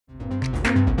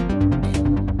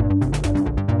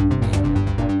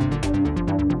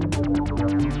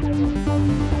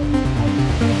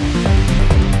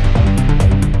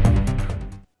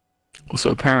Also,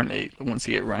 apparently, once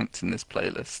you get ranked in this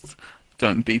playlist,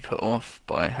 don't be put off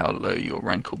by how low your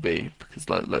rank will be, because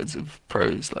like loads of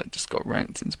pros like just got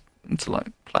ranked into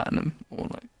like platinum or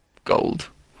like gold.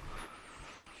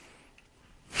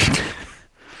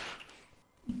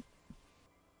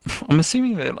 I'm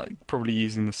assuming they're like probably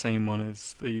using the same one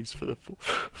as they use for the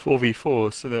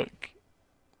 4v4, so that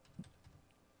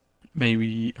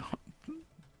maybe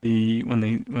when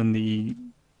the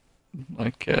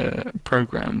like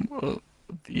program or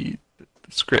the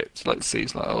script like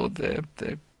sees like, oh, they're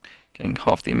getting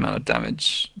half the amount of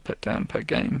damage put down per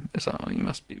game, it's like, oh, you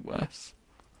must be worse.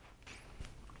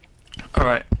 All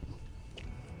right.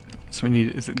 So we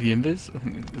need, is it the invis? I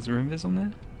think, is there invis on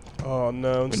there? Oh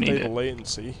no, We need unstable it.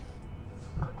 latency.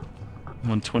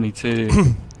 122.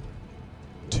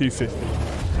 250.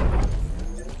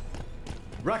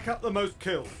 Rack up the most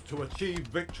kills to achieve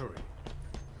victory.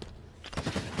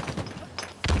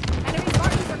 Enemy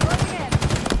Spartans are closing in.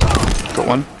 Got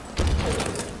one.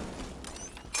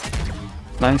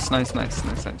 Nice, nice, nice,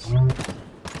 nice, nice. Enemy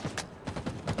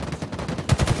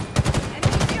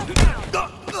shield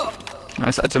down.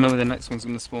 Nice. I don't know where the next one's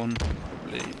gonna spawn.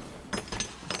 Probably.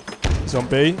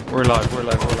 Zombie. We're alive, we're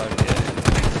alive, we're alive. Yeah.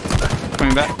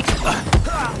 Coming back.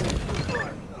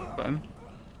 Got him.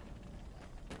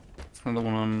 There's another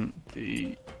one on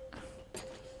the.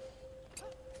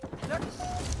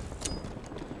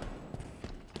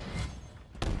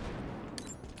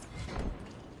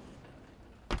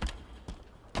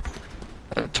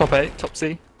 Top A, top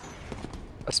C.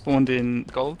 I spawned in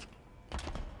gold.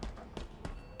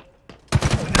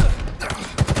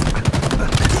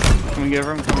 Coming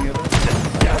over him, coming over.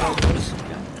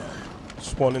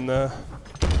 Just one in there.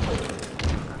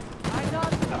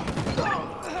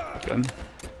 Got him.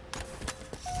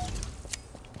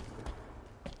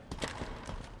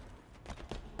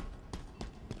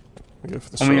 We go for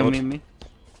the On sword. me, on me, on me.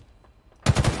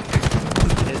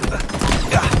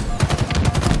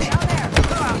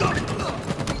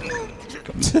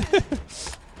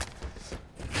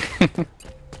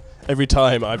 Every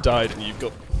time I've died and you've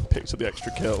got picked up the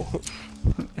extra kill.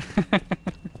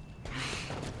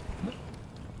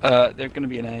 They're gonna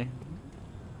be an A.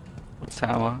 What's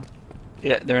tower?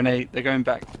 Yeah, they're an A. They're going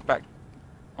back.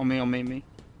 On me, on me, me.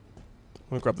 I'm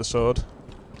gonna grab the sword.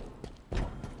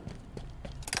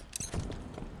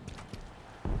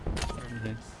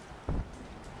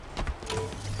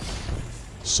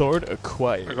 Sword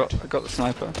acquired. I got the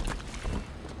sniper.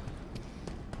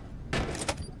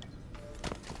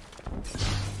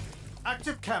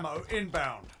 Active camo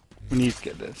inbound. We need to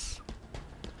get this.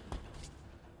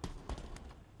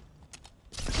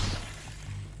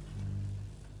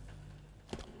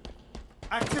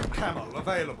 Active camo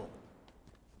available.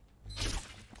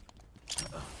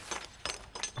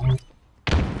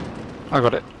 I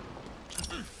got it.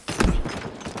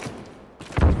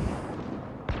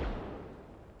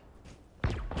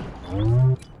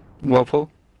 Whirlpool.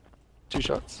 2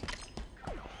 shots.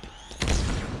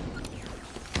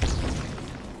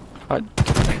 Hide.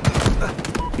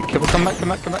 Kibble, come back, come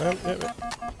back, come back. Yep.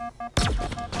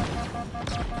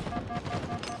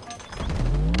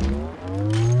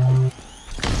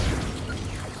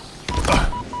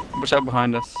 Watch out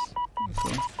behind us.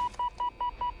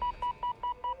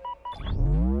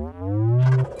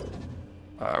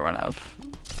 I ran out of.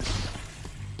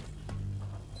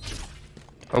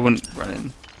 I wouldn't run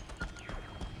in.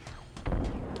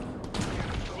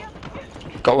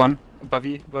 Got one above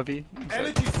you, above you.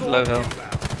 Energy sword Low hill.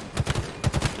 inbound.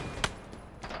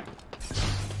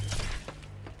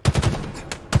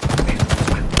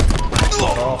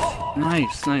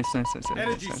 Nice, nice, nice, nice, nice,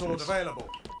 Energy nice, sword nice. available.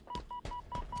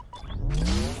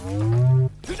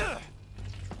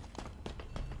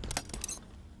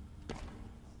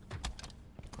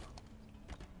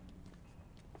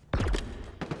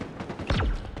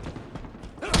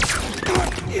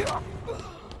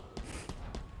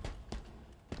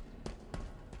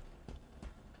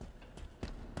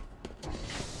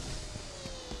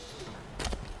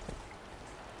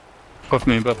 Above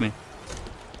me, above me.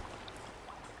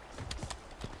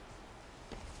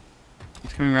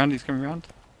 He's coming around, he's coming around.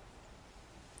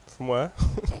 From where?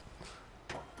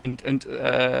 And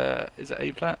is it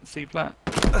A plat? C plat?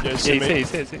 Yeah, Yeah, see me.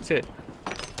 he's here.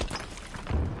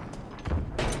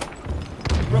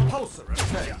 Repulsor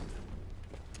obtained.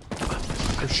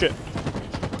 Oh shit.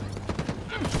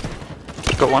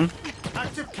 Got one.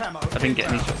 Active camo. I didn't get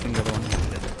any inbound. shots in the other one.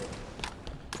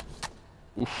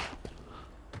 Oof.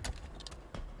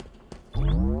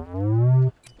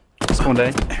 Spawned A.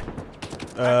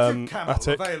 Active camo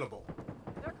Attic. available.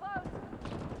 They're close.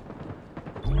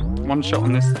 One shot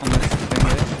on this thing here.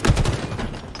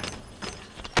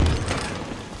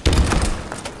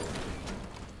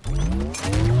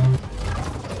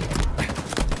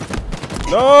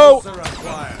 No! Sir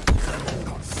acquired.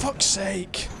 Fuck's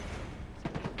sake.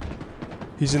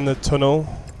 He's in the tunnel.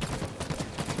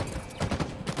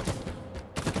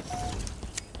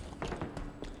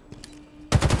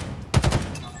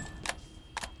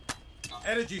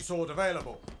 Energy sword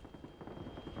available.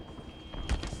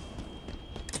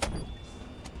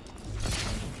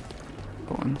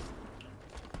 Go on.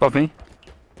 Above me.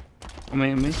 On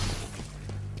me, on me.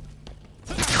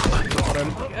 Got him.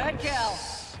 Good kill.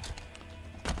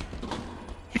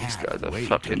 These guys are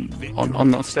fucking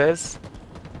on the stairs.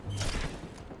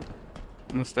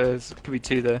 On the stairs. Could be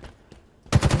two there.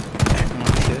 Oh,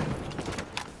 shit.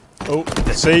 Oh,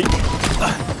 see?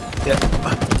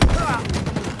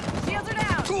 Shields are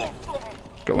down.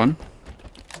 Got one.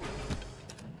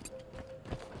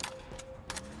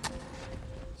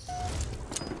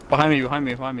 Behind me, behind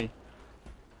me, behind me.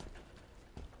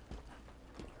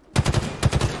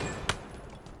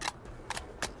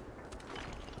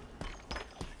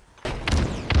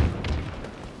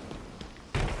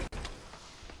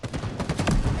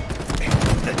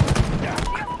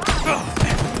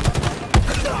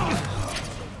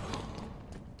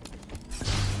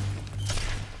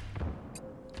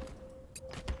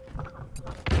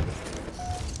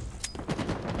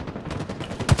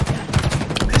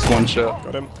 It's one shot.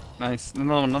 Got him. Nice.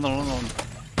 Another one, another one, another one.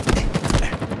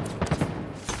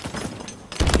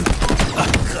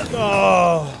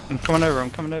 Oh! I'm coming over,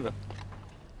 I'm coming over.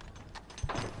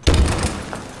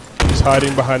 He's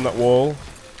hiding behind that wall.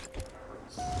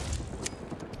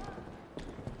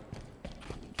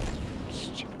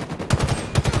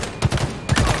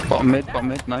 Bottom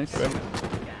mid, nice. Got him.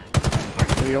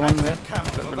 There we go, one there.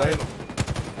 Camo available.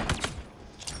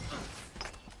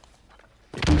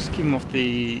 You can just keep him off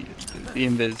the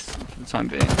invis for the time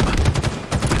being.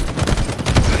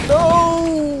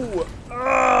 No!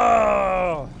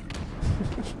 Ah!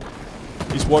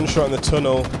 He's one shot in the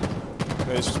tunnel.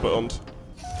 No, he's spawned.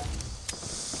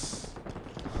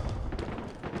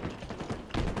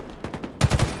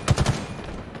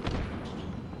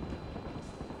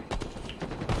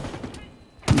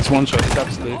 It's one shot, it's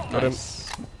absolute. Got him. Nice.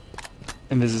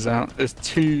 Invis is out. There's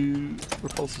two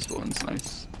repulsor spawns,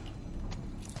 nice.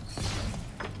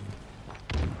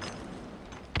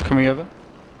 Coming over.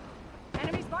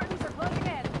 Enemy Spartans are closing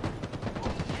in.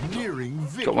 Nearing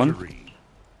victory. Got one.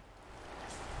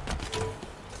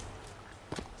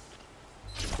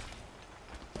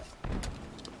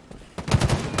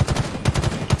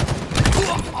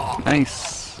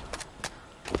 Nice.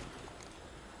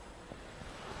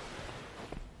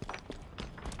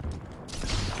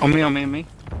 On me, on me, on me.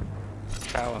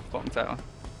 Tower, bottom tower.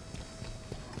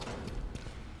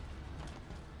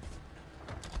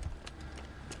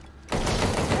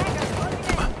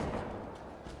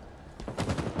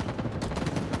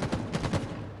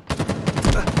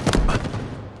 Attackers closing in.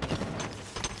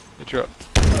 They dropped.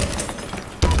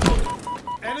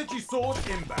 Energy sword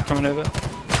inbound. Coming over.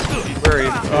 Where are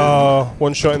you? Oh,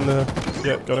 one shot in the...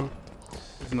 Yeah, got him.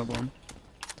 There's another one.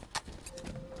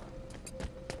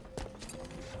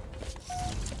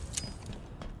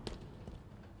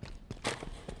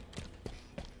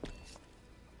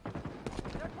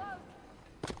 They're close.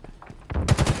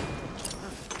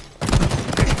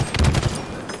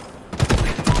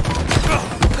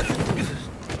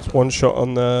 It's one shot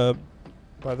on the...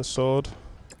 by the sword.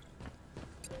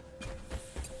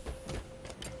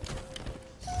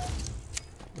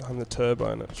 Behind the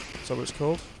turbine, is that what it's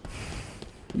called?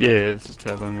 Yeah, this is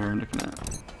turbine we're looking at.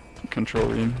 Control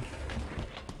room.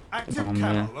 Active On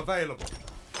camo there. available.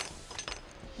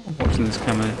 I'm watching this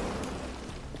camo.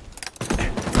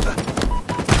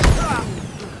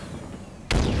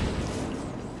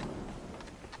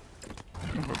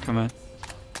 I've got camo.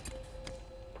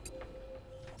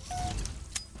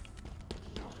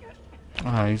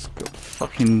 Ah, he's got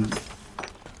fucking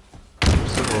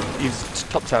sword. He's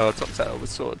top tower with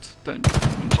sword. Don't.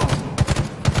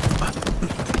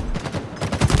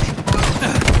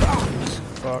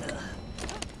 Fuck.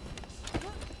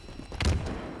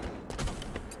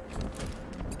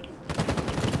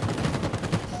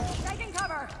 Taking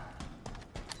cover.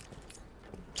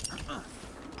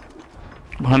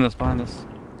 Behind us, behind us.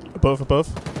 Above, above.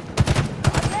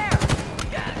 Up there.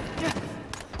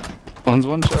 One's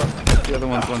one shot, the other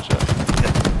one's one shot.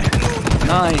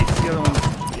 Nice, the other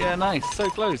one's... Yeah, nice, so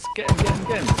close. Get him, get him,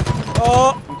 get him.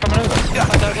 Oh! I'm coming over.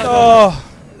 Go. Oh!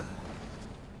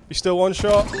 You still one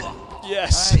shot?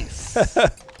 Yes! Nice.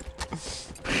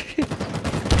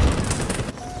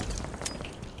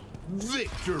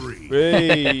 Victory.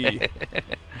 Hey.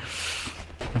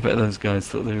 I bet those guys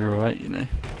thought they were alright, you know.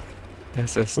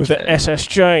 SS With the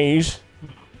SSJs.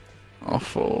 Oh,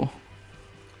 4.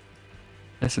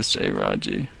 SSJ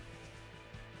Raji.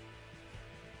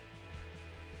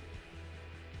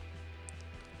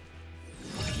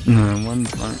 No,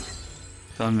 one's like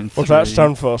Diamond What's that 3.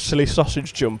 stand for? Silly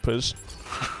sausage jumpers.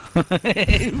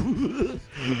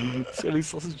 Silly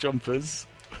sausage jumpers.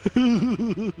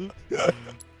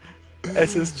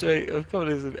 SSJ, I've got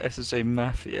it as SSJ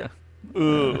Mafia.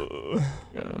 Ugh.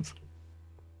 God.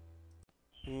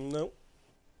 No.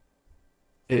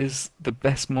 It is the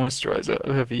best moisturizer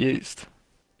I've ever used.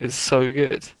 It's so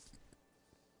good.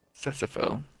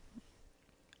 Cetaphil.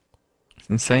 It's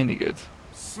insanely good.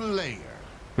 Slayer.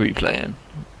 Who are you playing?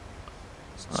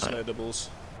 Snare doubles.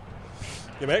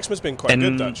 Yeah, my eczema's been quite good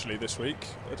And- actually this week.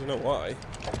 I don't know why.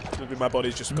 Maybe my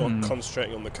body's just got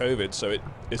concentrating on the COVID, so it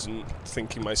isn't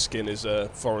thinking my skin is a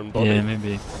foreign body. Yeah,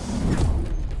 maybe.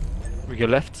 We go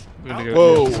left. We're gonna go.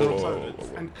 Whoa. left. Opponents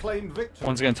and claim victory.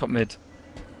 One's going top mid.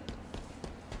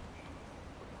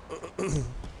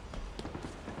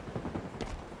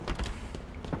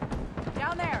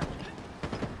 Down there.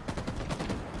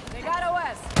 They got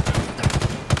OS.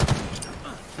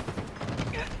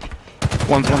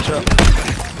 One's one shot.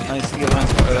 Nice to get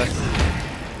one's got OS.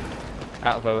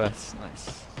 Out of OS.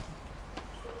 Nice.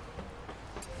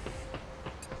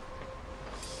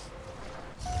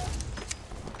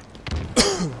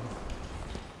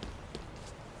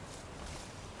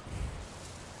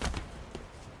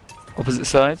 Opposite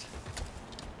side.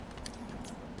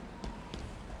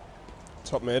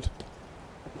 Top mid.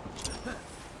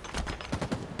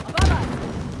 Above us.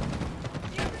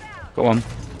 Shoot it out. Got one.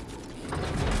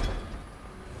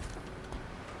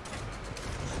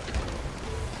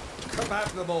 Come at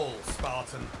them all,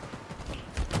 Spartan.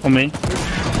 On me.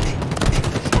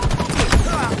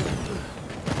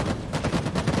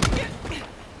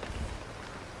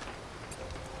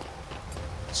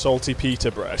 Salty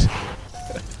pita bread.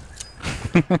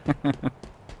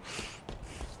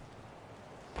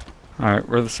 Alright,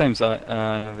 we're the same side,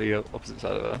 the opposite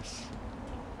side of us.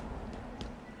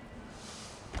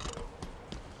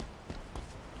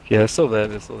 Yeah, they're still there,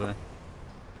 they're still there.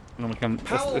 I'm gonna come.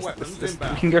 Power weapons We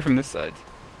inbound. can go from this side.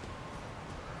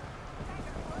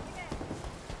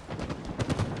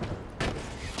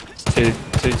 Two.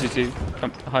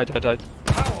 Come, hide.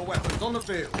 Power weapons on the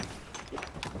field.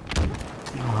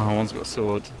 Oh, one's got a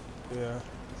sword. Yeah.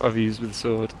 I've used with a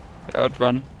sword. I'd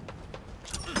run.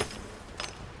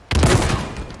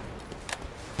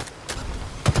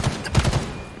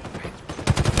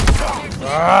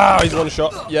 Ah, he's one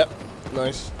shot. Yep.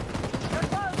 Nice.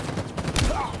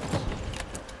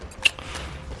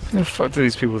 Who the fuck do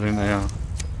these people think they are?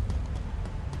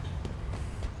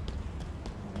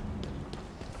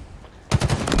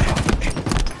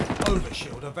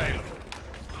 Overshield available.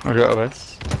 I got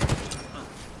OS.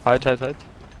 Hide.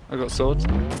 I got swords.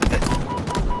 Coming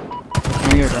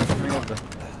over.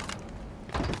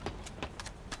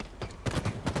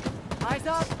 Eyes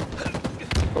up.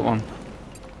 Got one.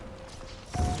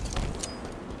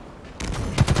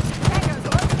 Tango's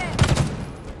closing in.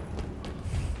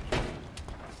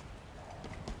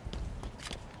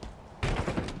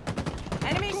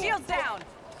 Enemy shields down.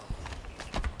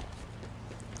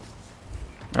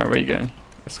 Alright, where you going?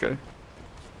 Let's go.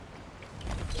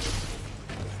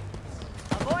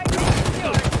 Avoid taking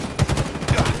shield.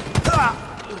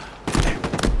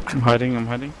 I'm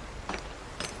hiding.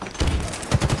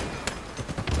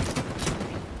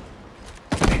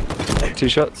 Two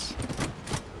shots.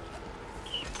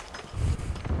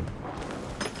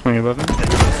 Coming above him.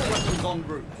 Weapons en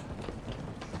route.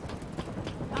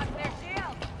 Knock their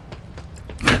shield.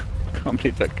 Can't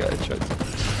believe that guy tried to.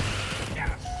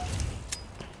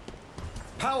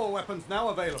 Power weapons now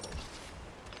available.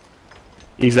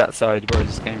 He's that side where I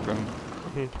just came from.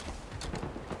 They're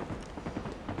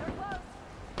close.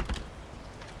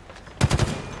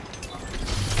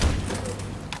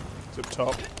 It's up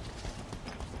top.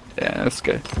 Yeah, let's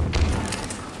go.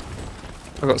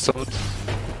 I got sword.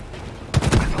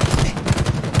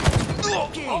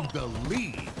 Gain the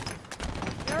lead.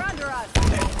 They're under us.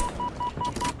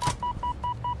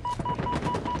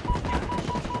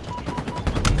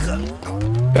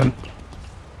 Gun.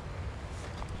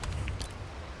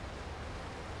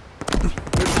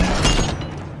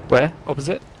 Where?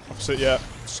 Opposite? Opposite, yeah.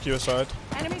 Skewer side.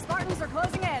 Enemy Spartans are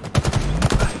closing in.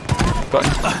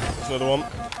 Button. There's another one.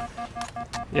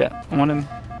 Yeah, I'm on him.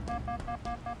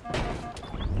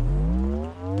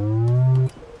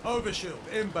 Overshield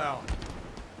inbound.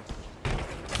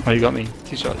 Oh, you got me.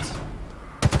 2 shots.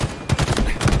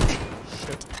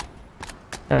 Shit.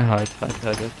 Yeah, hide.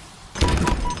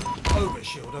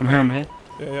 Overshield I'm here.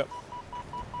 Yeah, yeah.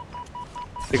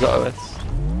 They got OS.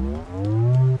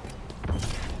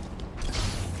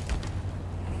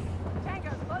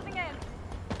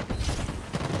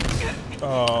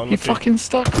 Oh, He unlucky. fucking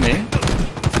stuck me.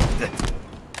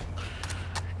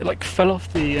 It like fell off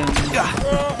the. No,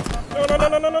 no, no,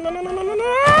 no, no, no, no, no, no, no, no!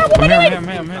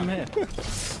 I'm here.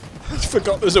 I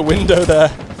forgot there's a window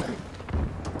there.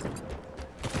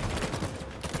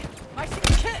 I see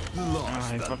kit. Ah,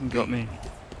 he fucking got me.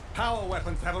 Power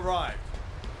weapons have arrived.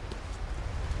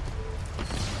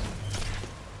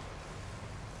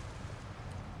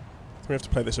 We have to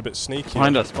play this a bit sneaky.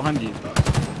 Behind us, behind you.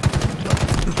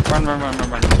 Run.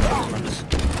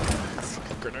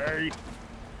 Grenade.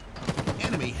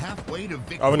 Enemy halfway to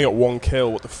victory. I've only got 1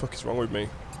 kill. What the fuck is wrong with me?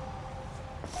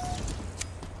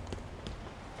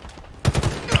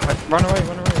 Run away.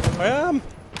 I am.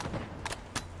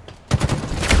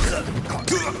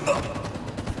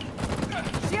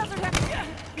 The other head.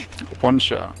 One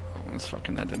shot. Oh, this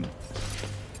fucking head in.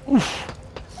 Oof.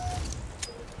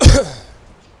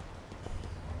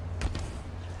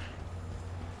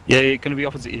 Yeah, you're gonna be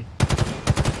opposite you.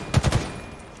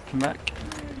 Come back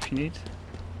if you need.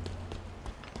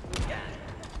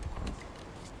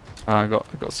 I got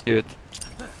skewered.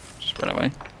 Just run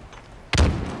away.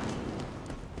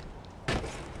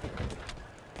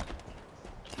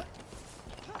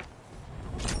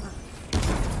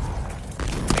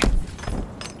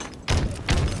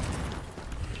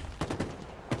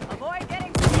 Avoid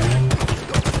getting.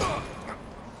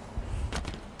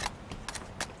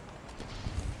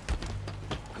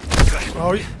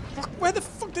 Oh, fuck, where the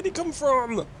fuck did he come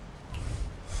from?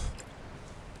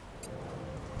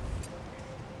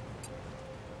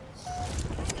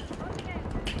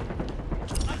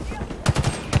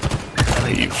 Oh,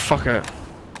 you fucker.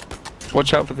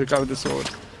 Watch out for the guy with the sword.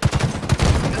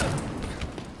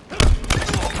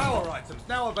 Power items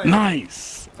now available.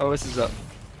 Nice! Oh, this is up.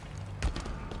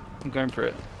 I'm going for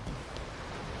it.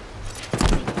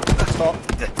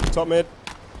 Top mid.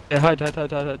 Yeah, hide. I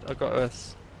got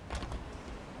OS.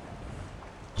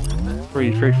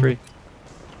 Free.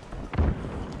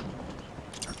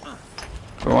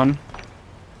 Go on.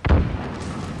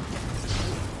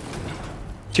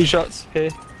 2 shots here.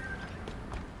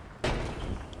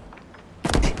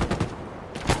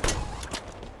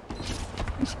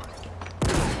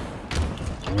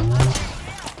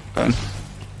 Burn.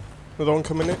 Another one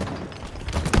coming in.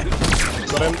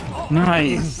 Got him.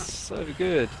 Nice. So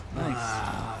good.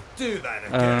 Nice. Do that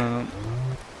again.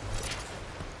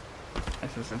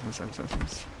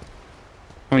 Nice.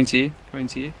 Coming to you.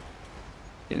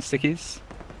 Getting stickies.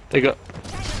 They got.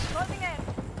 Closing in.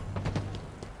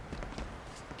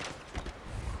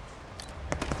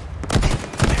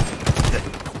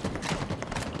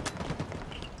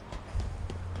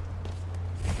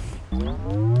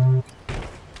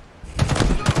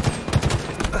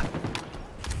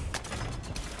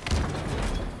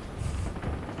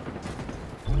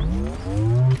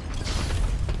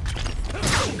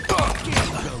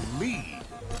 The lead.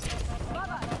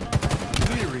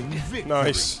 Clearing victory.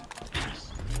 Nice.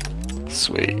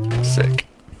 Sweet. Sick.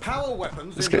 Power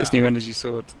weapons Let's get this new energy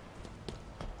sword.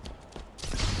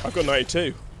 I've got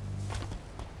 92.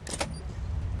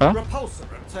 Huh? Repulsor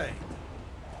obtained.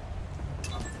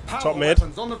 Power Top mid.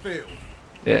 weapons on the field.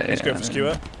 Yeah. Let's go for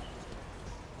skewer.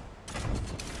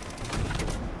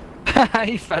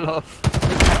 He fell off.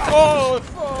 Oh,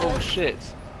 Oh shit.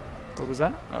 What was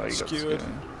that? Oh, you got Skewered.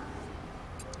 skewered.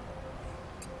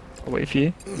 I'll wait for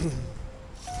you.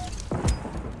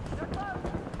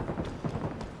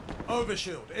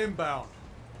 Overshield inbound.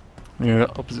 You're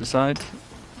opposite side.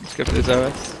 Let's go for this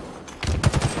OS.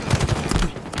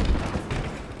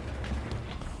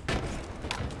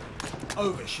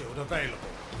 Overshield available.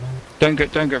 Don't go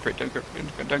for it. Don't go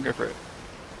for it.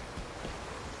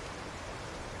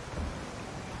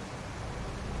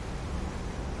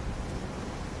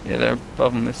 Yeah, they're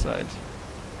above on this side.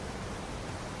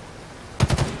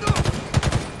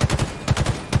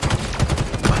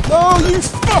 no, you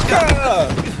fucker!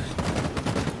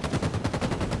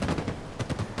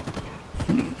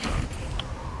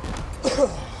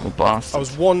 Oh, bastard. I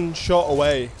was 1 shot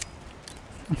away.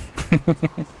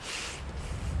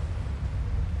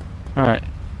 Alright.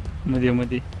 I'm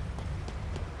with you.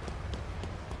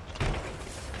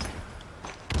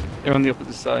 You're on the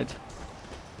opposite side.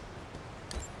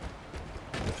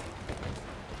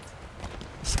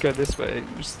 Let's go this way.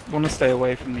 Just want to stay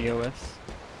away from the OS.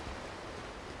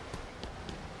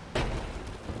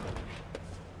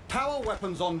 Power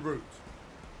weapons en route.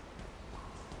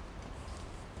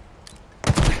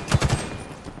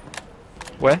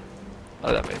 Where?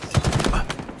 Oh, that base.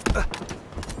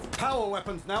 Power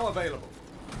weapons now available.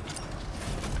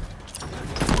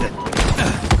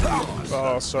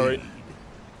 Oh, sorry.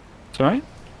 It's alright?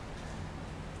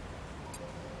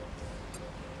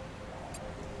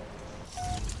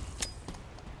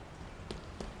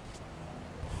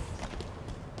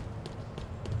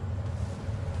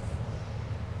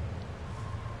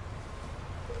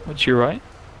 What's your right?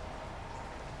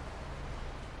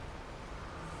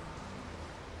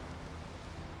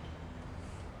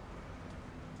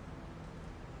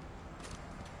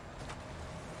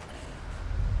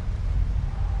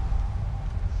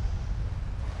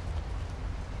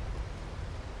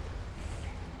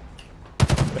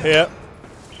 Here.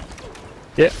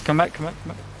 Yeah, come back, come back,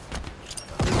 come back.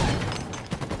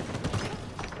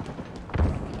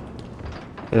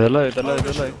 They're low, they're low,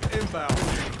 they're low. Inbound.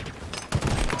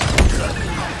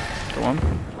 Go on.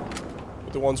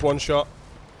 The one's one shot.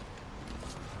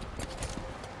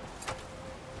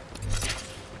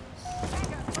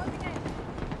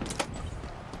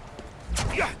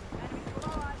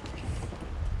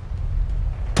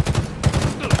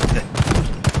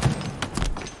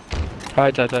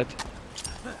 Hide, hide, hide.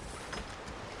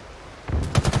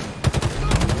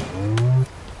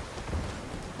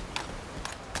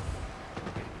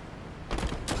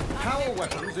 Power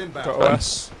weapons inbound. Got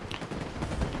OS.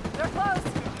 They're close.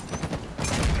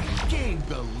 Gained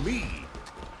the lead.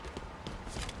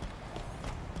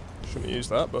 Shouldn't use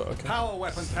that, but okay. Power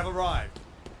weapons have arrived.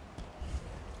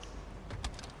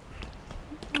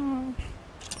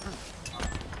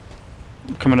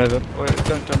 Coming over. Wait,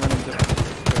 don't run into it.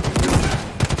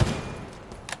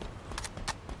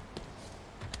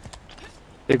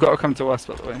 They've got to come to us,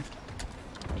 by the way.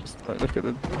 Just like, look at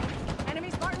the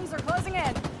Enemy Spartans are closing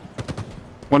in.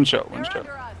 one shot, one They're shot.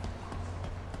 under us.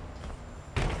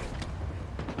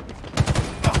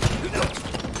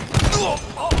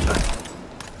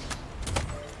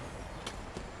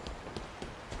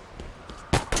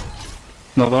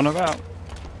 Not on about.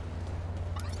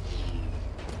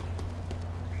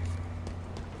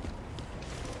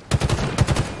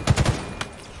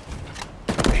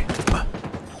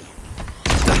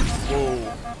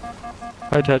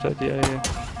 Hide, hide, hide, yeah, yeah.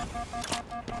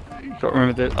 You got to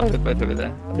remember that. Oh, they're both over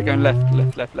there. They're going left,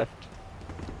 left, left, left.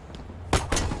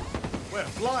 We're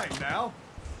flying now.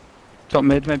 Top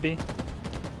mid, maybe?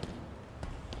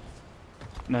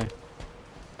 No.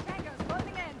 Tango's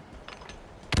closing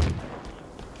in.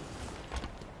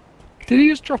 Did he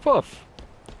just drop off?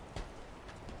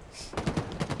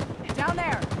 Down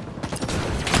there.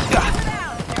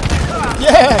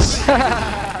 Yes!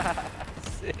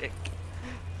 Sick.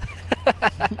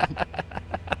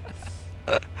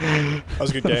 That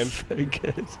was a good game. So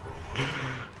good.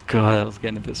 God, I was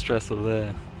getting a bit stressful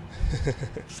there.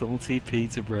 Salty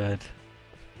pizza bread.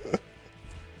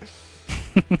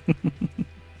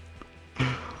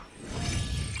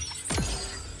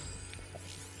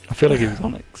 I feel like he was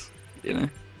Onyx, you know?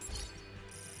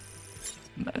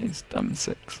 No, he's dumb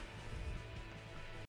 6.